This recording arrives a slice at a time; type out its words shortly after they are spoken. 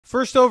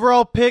First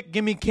overall pick,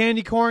 give me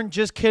candy corn.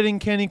 Just kidding,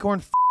 candy corn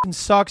f***ing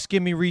sucks.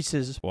 Give me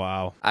Reese's.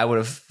 Wow. I would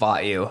have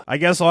fought you. I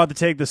guess I'll have to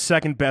take the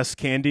second best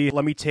candy.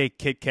 Let me take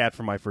Kit Kat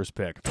for my first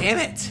pick. Damn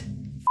it.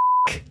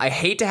 I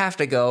hate to have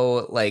to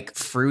go like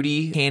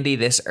fruity candy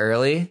this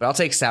early, but I'll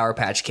take Sour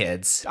Patch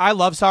Kids. I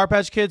love Sour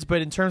Patch Kids,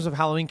 but in terms of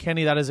Halloween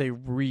candy, that is a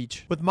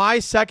reach. With my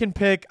second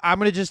pick, I'm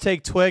going to just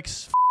take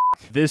Twix.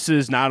 This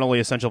is not only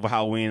essential for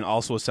Halloween,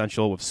 also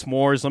essential with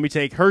s'mores. Let me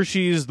take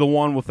Hershey's, the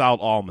one without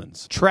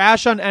almonds.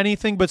 Trash on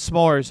anything but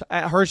s'mores.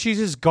 Hershey's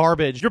is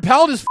garbage. Your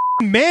palate is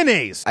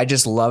mayonnaise. I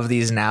just love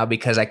these now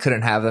because I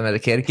couldn't have them as a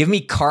kid. Give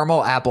me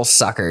caramel apple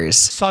suckers.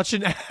 Such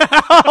an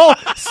L.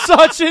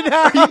 Such an L.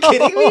 Are you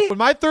kidding me? With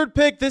my third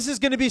pick, this is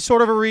going to be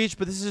sort of a reach,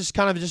 but this is just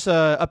kind of just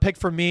a pick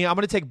for me. I'm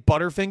going to take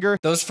Butterfinger.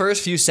 Those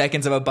first few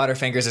seconds about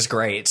Butterfingers is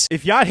great.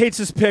 If Yacht hates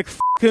his pick, f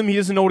him. He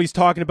doesn't know what he's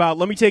talking about.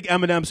 Let me take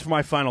M&M's for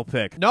my final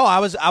pick. No, I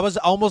was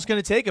almost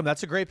going to take him.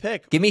 That's a great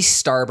pick. Give me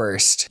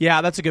Starburst.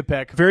 Yeah, that's a good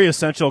pick. Very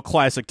essential,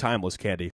 classic, timeless candy.